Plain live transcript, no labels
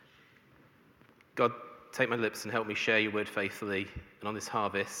God, take my lips and help me share your word faithfully, and on this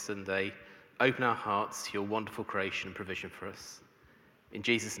harvest Sunday, open our hearts to your wonderful creation and provision for us. In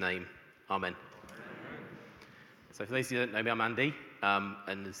Jesus' name, amen. So for those of you who don't know me, I'm Andy,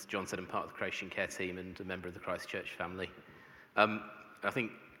 and as John said, I'm part of the Creation Care team and a member of the Christ Church family. I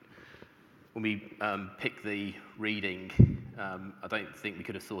think when we picked the reading, I don't think we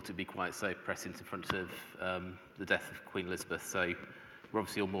could have thought it'd be quite so prescient in front of the death of Queen Elizabeth. So we're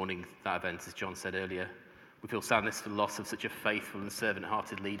obviously all mourning that event, as John said earlier. We feel sadness for the loss of such a faithful and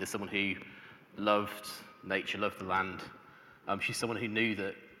servant-hearted leader, someone who loved nature, loved the land. She's someone who knew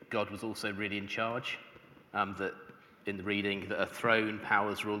that God was also really in charge, that in the reading, that her throne,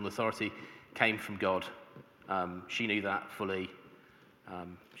 powers, rule and authority came from God. She knew that fully.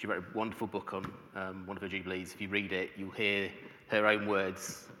 She wrote a wonderful book on one of her Jubilees. If you read it, you'll hear her own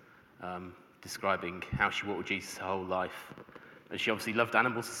words describing how she walked with Jesus her whole life. And she obviously loved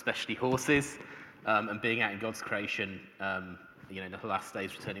animals, especially horses, and being out in God's creation, in her last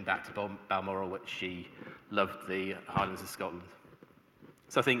days returning back to Balmoral, which she loved the Highlands of Scotland.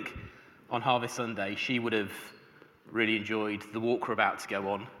 So I think on Harvest Sunday, she would have really enjoyed the walk we're about to go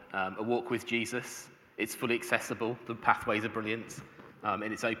on, a walk with Jesus. It's fully accessible, the pathways are brilliant, and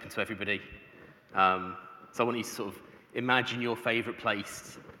it's open to everybody. So I want you to sort of imagine your favourite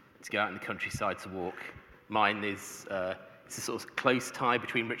place to go out in the countryside to walk. Mine is it's a sort of close tie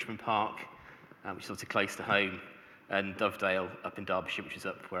between Richmond Park, which is obviously close to home, and Dovedale up in Derbyshire, which is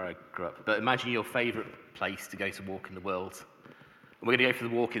up where I grew up. But imagine your favourite place to go to walk in the world. And we're going to go for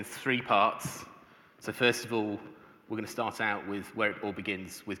the walk in 3 parts. So first of all, we're going to start out with where it all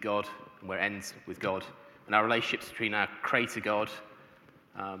begins, with God, and where it ends with God, and our relationships between our Creator God,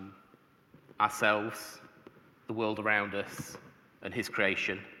 ourselves, the world around us, and His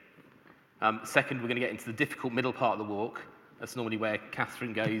creation. Second, we're going to get into the difficult middle part of the walk. That's normally where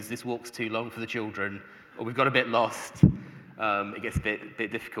Catherine goes, this walk's too long for the children, or we've got a bit lost. It gets a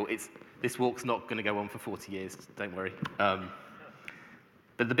bit difficult. This walk's not going to go on for 40 years, don't worry.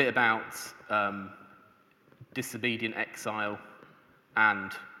 But the bit about disobedient exile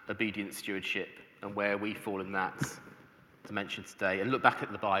and obedient stewardship and where we fall in that dimension today, and look back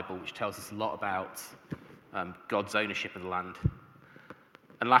at the Bible, which tells us a lot about God's ownership of the land.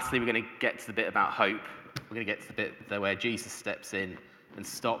 And lastly, we're going to get to the bit about hope. We're going to get to the bit where Jesus steps in and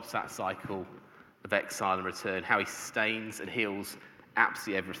stops that cycle of exile and return, how he sustains and heals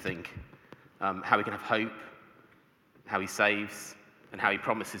absolutely everything, how we can have hope, how he saves, and how he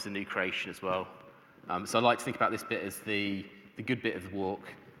promises a new creation as well. So I like to think about this bit as the good bit of the walk.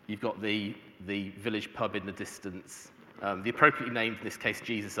 You've got the village pub in the distance, the appropriately named, in this case,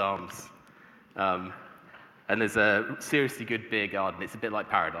 Jesus Arms. And there's a seriously good beer garden. It's a bit like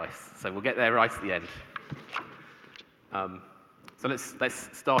paradise. So we'll get there right at the end. So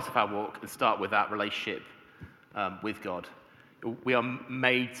let's start off our walk and start with that relationship with God. We are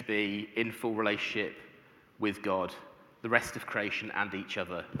made to be in full relationship with God, the rest of creation and each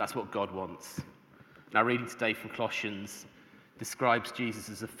other. That's what God wants. Now, reading today from Colossians describes Jesus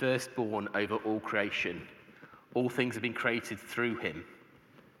as the firstborn over all creation. All things have been created through him.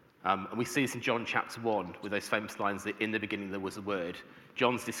 And we see this in John chapter 1 with those famous lines that in the beginning there was a word.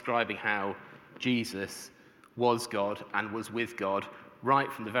 John's describing how Jesus was God and was with God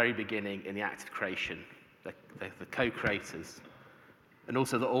right from the very beginning in the act of creation, the co-creators. And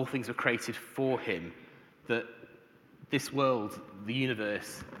also that all things were created for him, that this world, the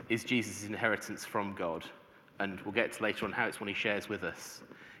universe, is Jesus' inheritance from God. And we'll get to later on how it's one he shares with us.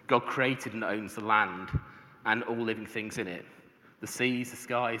 God created and owns the land and all living things in it. The seas, the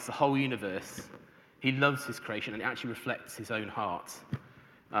skies, the whole universe. He loves his creation and it actually reflects his own heart.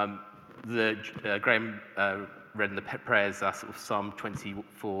 Graham read in the prayers, sort of Psalm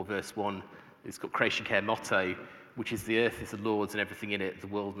 24, verse 1. It's got Creation Care motto, which is the earth is the Lord's and everything in it, the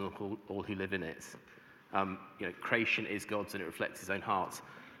world and all who live in it. Creation is God's and it reflects his own heart,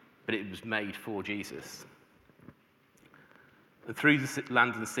 but it was made for Jesus. And through the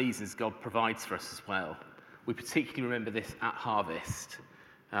land and the seasons, God provides for us as well. We particularly remember this at harvest.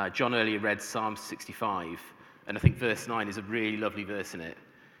 John earlier read Psalm 65, and I think verse 9 is a really lovely verse in it.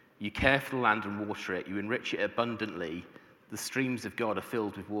 You care for the land and water it, you enrich it abundantly. The streams of God are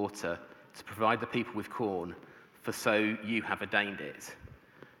filled with water to provide the people with corn, for so you have ordained it.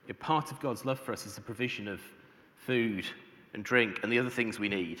 Part of God's love for us is the provision of food and drink and the other things we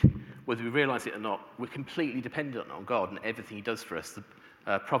need. Whether we realise it or not, we're completely dependent on God and everything he does for us.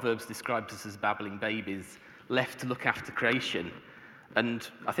 The Proverbs describes us as babbling babies left to look after creation. And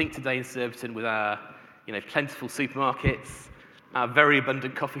I think today in Surbiton, with our plentiful supermarkets, our very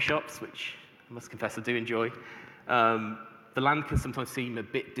abundant coffee shops, which I must confess I do enjoy, the land can sometimes seem a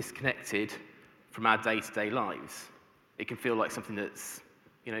bit disconnected from our day-to-day lives. It can feel like something that's,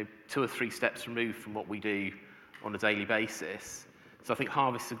 2 or 3 steps removed from what we do on a daily basis. So I think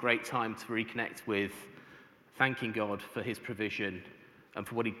harvest is a great time to reconnect with thanking God for his provision and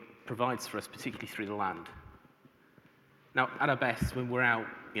for what he provides for us, particularly through the land. Now, at our best, when we're out,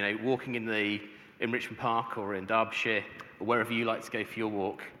 walking in Richmond Park or in Derbyshire, or wherever you like to go for your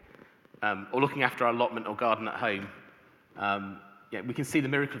walk, or looking after our allotment or garden at home, we can see the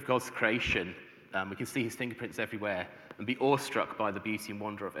miracle of God's creation. We can see his fingerprints everywhere and be awestruck by the beauty and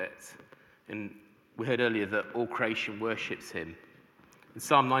wonder of it. And we heard earlier that all creation worships him. In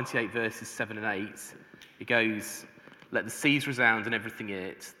Psalm 98, verses 7 and 8, it goes, "Let the seas resound and everything in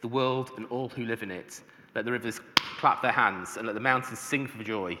it, the world and all who live in it. Let the rivers clap their hands and let the mountains sing for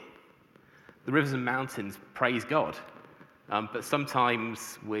joy." The rivers and mountains praise God, but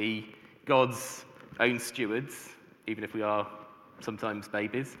sometimes we, God's own stewards, even if we are sometimes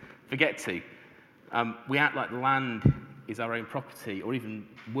babies, forget to. We act like the land is our own property, or even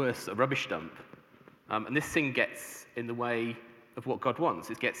worse, a rubbish dump. And this thing gets in the way of what God wants.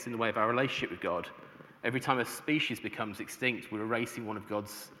 It gets in the way of our relationship with God. Every time a species becomes extinct, we're erasing one of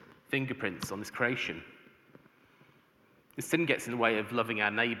God's fingerprints on this creation. This sin gets in the way of loving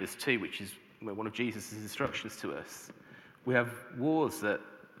our neighbours too, which is one of Jesus' instructions to us. We have wars that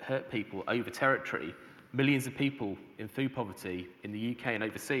hurt people over territory, millions of people in food poverty in the UK and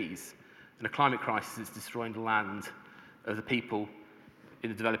overseas, and a climate crisis that's destroying the land of the people in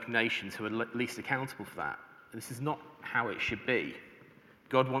the developing nations who are least accountable for that. And this is not how it should be.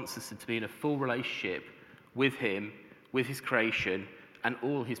 God wants us to be in a full relationship with him, with his creation, and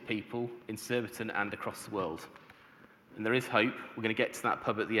all his people in Surbiton and across the world. And there is hope. We're going to get to that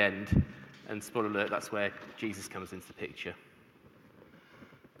pub at the end, and spoiler alert, that's where Jesus comes into the picture.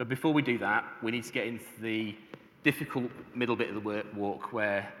 But before we do that, we need to get into the difficult middle bit of the walk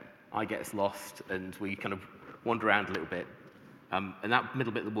where I get lost and we kind of wander around a little bit. And that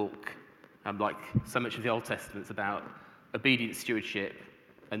middle bit of the walk, like so much of the Old Testament, is about obedient stewardship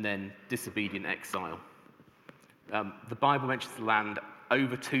and then disobedient exile. The Bible mentions the land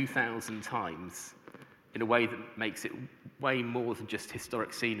over 2,000 times in a way that makes it way more than just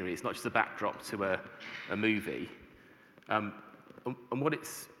historic scenery. It's not just a backdrop to a movie. And what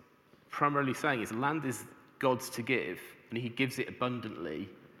it's primarily saying is the land is God's to give, and he gives it abundantly.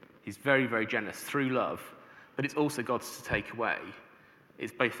 He's very, very generous through love, but it's also God's to take away.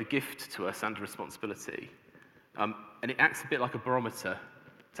 It's both a gift to us and a responsibility. And it acts a bit like a barometer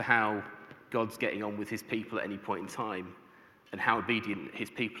to how God's getting on with his people at any point in time and how obedient his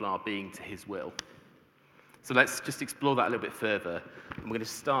people are being to his will. So let's just explore that a little bit further. And we're going to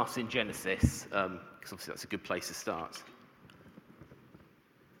start in Genesis, because obviously that's a good place to start.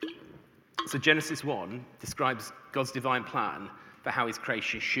 So Genesis 1 describes God's divine plan for how his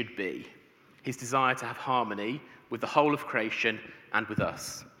creation should be, his desire to have harmony with the whole of creation and with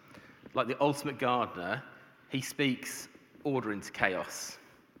us. Like the ultimate gardener, he speaks order into chaos.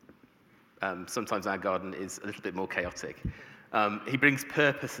 Sometimes our garden is a little bit more chaotic. He brings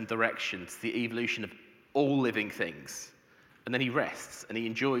purpose and direction to the evolution of all living things. And then he rests and he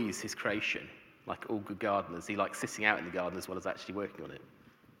enjoys his creation. Like all good gardeners, he likes sitting out in the garden as well as actually working on it.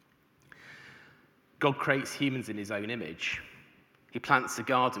 God creates humans in his own image. He plants a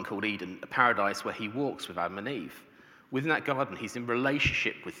garden called Eden, a paradise where he walks with Adam and Eve. Within that garden, he's in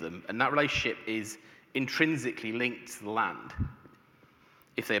relationship with them, and that relationship is intrinsically linked to the land.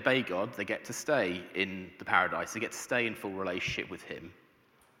 If they obey God, they get to stay in the paradise. They get to stay in full relationship with him.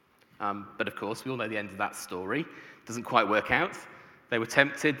 But of course, we all know the end of that story. It doesn't quite work out. They were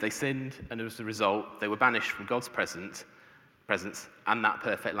tempted, they sinned, and as a result, they were banished from God's presence and that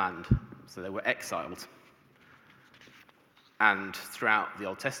perfect land. So they were exiled. And throughout the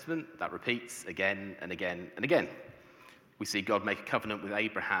Old Testament, that repeats again and again and again. We see God make a covenant with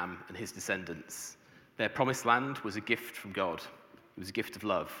Abraham and his descendants. Their promised land was a gift from God. It was a gift of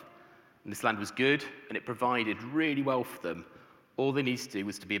love. And this land was good, and it provided really well for them. All they needed to do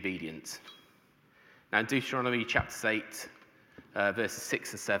was to be obedient. Now in Deuteronomy chapter 8, verses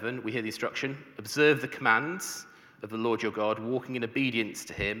 6 and 7, we hear the instruction, "Observe the commands of the Lord your God, walking in obedience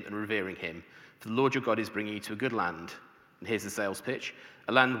to him and revering him. For the Lord your God is bringing you to a good land." And here's the sales pitch.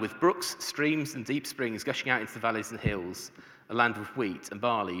 "A land with brooks, streams, and deep springs gushing out into the valleys and hills. A land with wheat and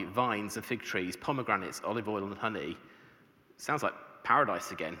barley, vines and fig trees, pomegranates, olive oil and honey." Sounds like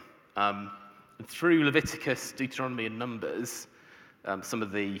paradise again. And through Leviticus, Deuteronomy, and Numbers, some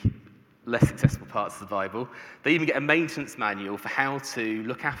of the less accessible parts of the Bible, they even get a maintenance manual for how to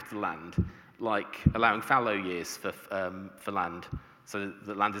look after the land, like allowing fallow years for land, so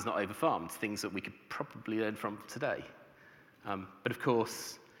that land is not over-farmed, things that we could probably learn from today. But of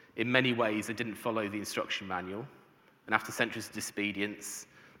course, In many ways, they didn't follow the instruction manual, and after centuries of disobedience,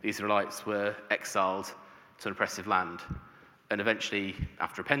 the Israelites were exiled to an oppressive land. And eventually,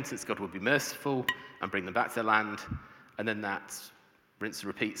 after repentance, God would be merciful and bring them back to their land, and then that rinse and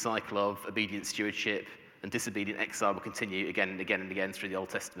repeat cycle of obedient stewardship and disobedient exile will continue again and again and again through the Old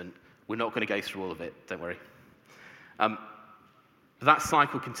Testament. We're not going to go through all of it, don't worry. But that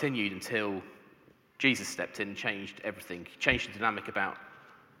cycle continued until Jesus stepped in and changed everything, changed the dynamic about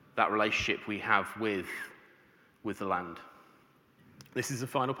that relationship we have with the land. This is the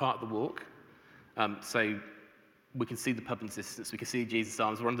final part of the walk. So we can see the pub in the distance, we can see Jesus'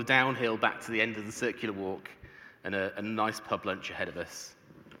 arms. We're on the downhill back to the end of the circular walk and a nice pub lunch ahead of us.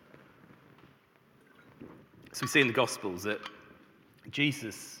 So we see in the Gospels that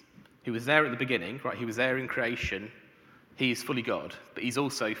Jesus, who was there at the beginning, right, he was there in creation, he is fully God, but he's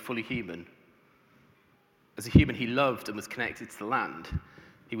also fully human. As a human, he loved and was connected to the land.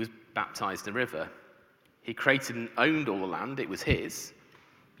 He was baptized in a river. He created and owned all the land, it was his,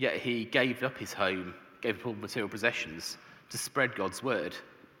 yet he gave up his home, gave up all material possessions to spread God's word.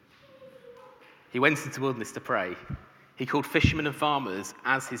 He went into the wilderness to pray. He called fishermen and farmers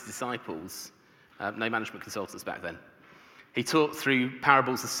as his disciples. No management consultants back then. He taught through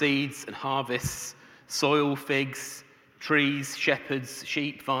parables of seeds and harvests, soil, figs, trees, shepherds,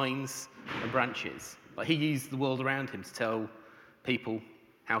 sheep, vines, and branches. Like he used the world around him to tell people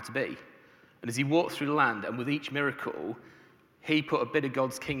how to be. And as he walked through the land, and with each miracle, he put a bit of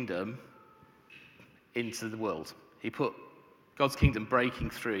God's kingdom into the world. He put God's kingdom breaking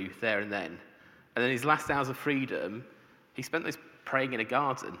through there and then. And then his last hours of freedom, he spent those praying in a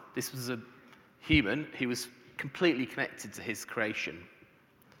garden. This was a human who was completely connected to his creation.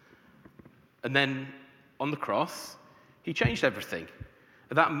 And then on the cross, he changed everything.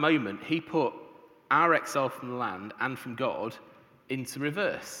 At that moment, he put our exile from the land and from God into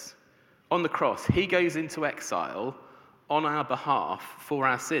reverse. On the cross, he goes into exile on our behalf for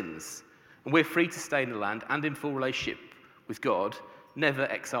our sins. And we're free to stay in the land and in full relationship with God, never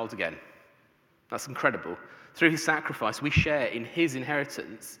exiled again. That's incredible. Through his sacrifice, we share in his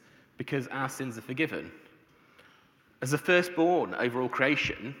inheritance because our sins are forgiven. As the firstborn over all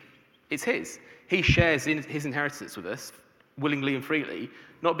creation, it's his. He shares in his inheritance with us willingly and freely,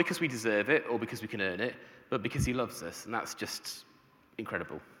 not because we deserve it or because we can earn it, but because he loves us, and that's just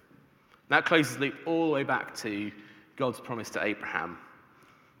incredible. That closes the loop all the way back to God's promise to Abraham.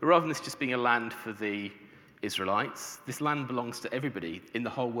 But rather than this just being a land for the Israelites, this land belongs to everybody in the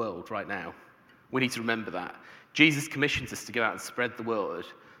whole world right now. We need to remember that. Jesus commissions us to go out and spread the word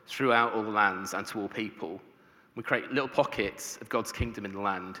throughout all the lands and to all people. We create little pockets of God's kingdom in the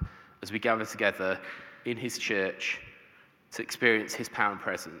land as we gather together in his church to experience his power and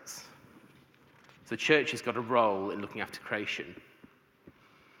presence. So the church has got a role in looking after creation.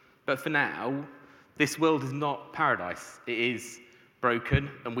 But for now, this world is not paradise. It is broken,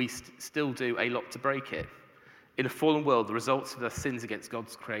 and we still do a lot to break it. In a fallen world, the results of our sins against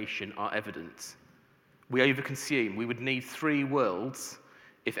God's creation are evident. We overconsume. We would need 3 worlds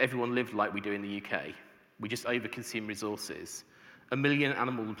if everyone lived like we do in the UK. We just overconsume resources. 1 million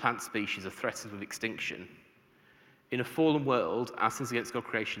animal and plant species are threatened with extinction. In a fallen world, our sins against God's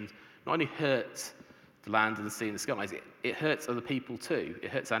creation not only hurt the land and the sea and the skies, it hurts other people too. It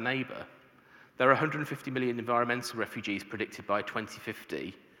hurts our neighbour. There are 150 million environmental refugees predicted by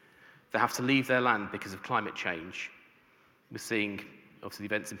 2050 that have to leave their land because of climate change. We're seeing, obviously,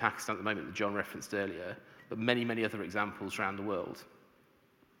 the events in Pakistan at the moment that John referenced earlier, but many, many other examples around the world.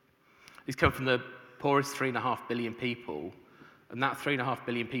 These come from the poorest 3.5 billion people, and that 3.5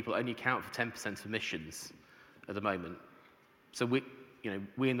 billion people only account for 10% of emissions at the moment. So we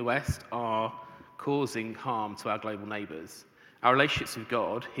in the West are causing harm to our global neighbours. Our relationships with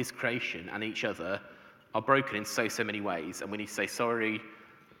God, his creation, and each other are broken in so many ways, and we need to say sorry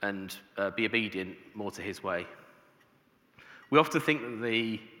and be obedient more to his way. We often think that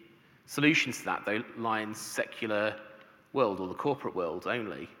the solutions to that, though, lie in secular world or the corporate world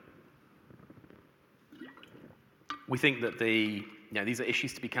only. We think that these are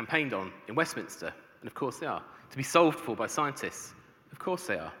issues to be campaigned on in Westminster, and of course they are. To be solved for by scientists, of course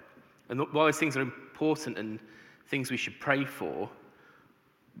they are. And while those things are important and things we should pray for,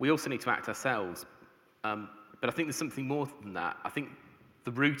 we also need to act ourselves. But I think there's something more than that. I think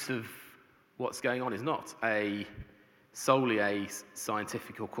the root of what's going on is not solely a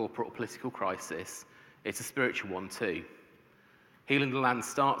scientific or corporate or political crisis. It's a spiritual one too. Healing the land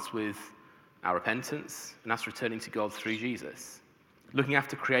starts with our repentance and us returning to God through Jesus. Looking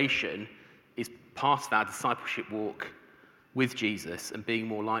after creation is part of our discipleship walk with Jesus and being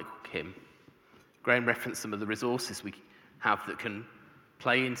more like him. Graham referenced some of the resources we have that can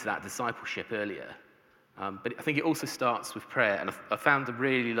play into that discipleship earlier. But I think it also starts with prayer. And I found a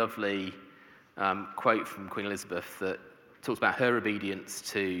really lovely quote from Queen Elizabeth that talks about her obedience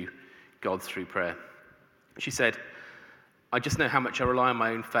to God through prayer. She said, "I just know how much I rely on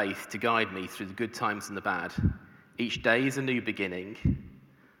my own faith to guide me through the good times and the bad. Each day is a new beginning.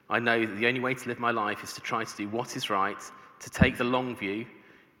 I know that the only way to live my life is to try to do what is right, to take the long view,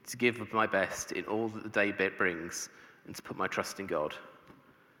 to give of my best in all that the day brings, and to put my trust in God."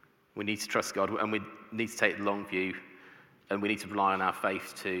 We need to trust God, and we need to take the long view, and we need to rely on our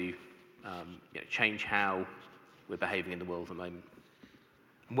faith to change how we're behaving in the world at the moment.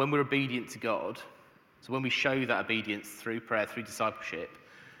 And when we're obedient to God, so when we show that obedience through prayer, through discipleship,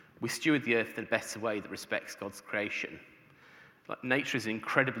 we steward the earth in a better way that respects God's creation. Like, nature is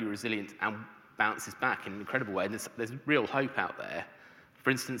incredibly resilient and bounces back in an incredible way, and there's real hope out there. For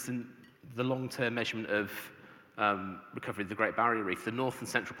instance, in the long-term measurement of recovery of the Great Barrier Reef, the north and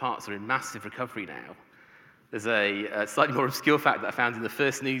central parts are in massive recovery now. There's a slightly more obscure fact that I found in the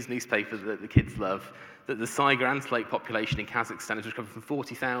First News newspaper that the kids love, that the Saiga antelope population in Kazakhstan has recovered from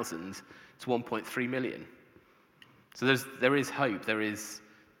 40,000 to 1.3 million. So there is hope. There is,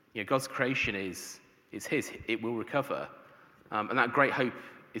 God's creation is his. It will recover. And that great hope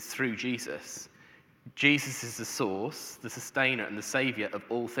is through Jesus. Jesus is the source, the sustainer, and the saviour of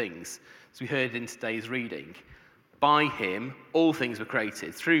all things. As we heard in today's reading, by him, all things were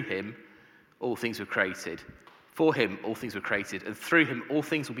created. Through him, all things were created. For him, all things were created. And through him, all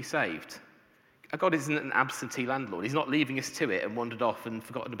things will be saved. God isn't an absentee landlord. He's not leaving us to it and wandered off and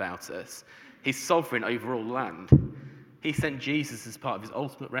forgotten about us. He's sovereign over all the land. He sent Jesus as part of his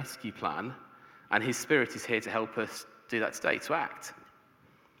ultimate rescue plan, and his Spirit is here to help us do that today, to act.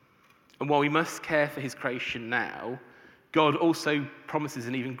 And while we must care for his creation now, God also promises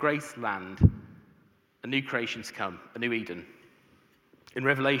an even greater land, a new creation to come, a new Eden. In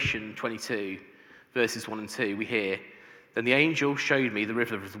Revelation 22, verses 1 and 2, we hear, "Then the angel showed me the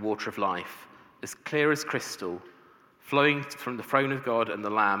river of the water of life, as clear as crystal, flowing from the throne of God and the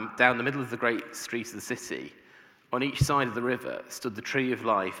Lamb down the middle of the great street of the city. On each side of the river stood the tree of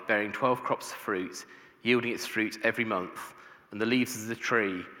life, bearing 12 crops of fruit, yielding its fruit every month, and the leaves of the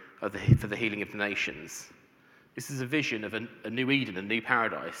tree for the healing of the nations." This is a vision of a new Eden, a new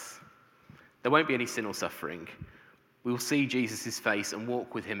paradise. There won't be any sin or suffering. We will see Jesus' face and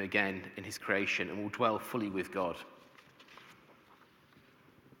walk with him again in his creation, and will dwell fully with God.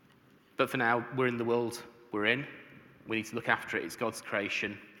 But for now, we're in the world we're in. We need to look after it. It's God's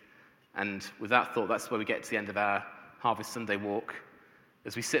creation. And with that thought, that's where we get to the end of our Harvest Sunday walk.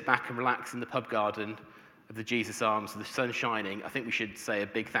 As we sit back and relax in the pub garden of the Jesus Arms, with the sun shining, I think we should say a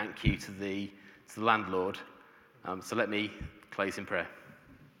big thank you to the landlord. So let me close in prayer.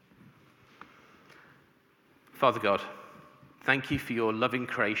 Father God, thank you for your loving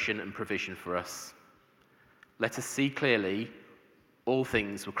creation and provision for us. Let us see clearly all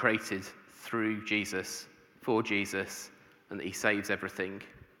things were created through Jesus, for Jesus, and that he saves everything.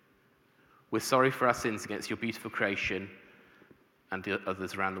 We're sorry for our sins against your beautiful creation and the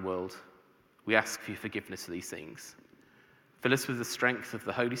others around the world. We ask for your forgiveness for these things. Fill us with the strength of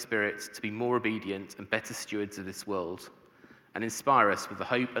the Holy Spirit to be more obedient and better stewards of this world, and inspire us with the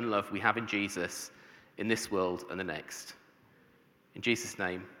hope and love we have in Jesus in this world and the next. In Jesus'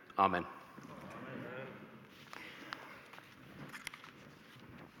 name, amen.